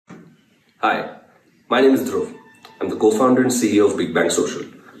Hi, my name is Dhruv. I'm the co-founder and CEO of BigBang.Social,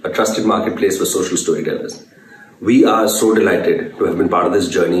 a trusted marketplace for social storytellers. We are so delighted to have been part of this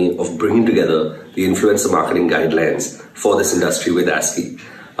journey of bringing together the influencer marketing guidelines for this industry with ASCI.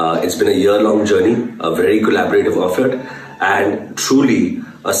 It's been a year-long journey, a very collaborative effort, and truly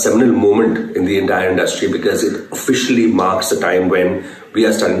a seminal moment in the entire industry because it officially marks a time when we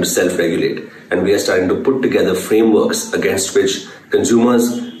are starting to self-regulate and we are starting to put together frameworks against which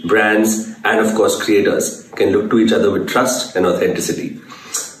consumers, brands, and of course creators can look to each other with trust and authenticity.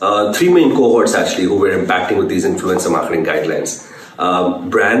 Three main cohorts actually who we're impacting with these influencer marketing guidelines.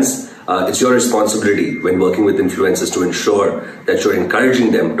 Brands, it's your responsibility when working with influencers to ensure that you're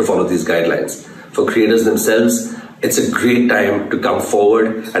encouraging them to follow these guidelines. For creators themselves, it's a great time to come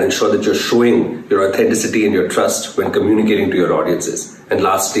forward and ensure that you're showing your authenticity and your trust when communicating to your audiences. And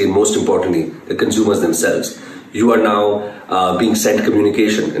lastly, and most importantly, the consumers themselves. You are now being sent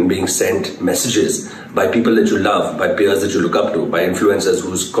communication and being sent messages by people that you love, by peers that you look up to, by influencers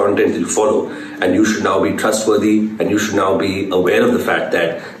whose content you follow. And you should now be trustworthy and you should now be aware of the fact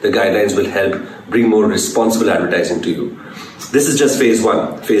that the guidelines will help bring more responsible advertising to you. This is just phase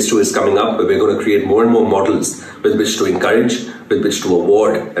one. Phase two is coming up where we're going to create more and more models with which to encourage, with which to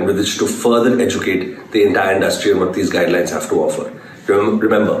award, and with which to further educate the entire industry on what these guidelines have to offer.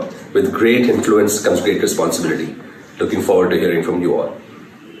 Remember, with great influence comes great responsibility. Looking forward to hearing from you all.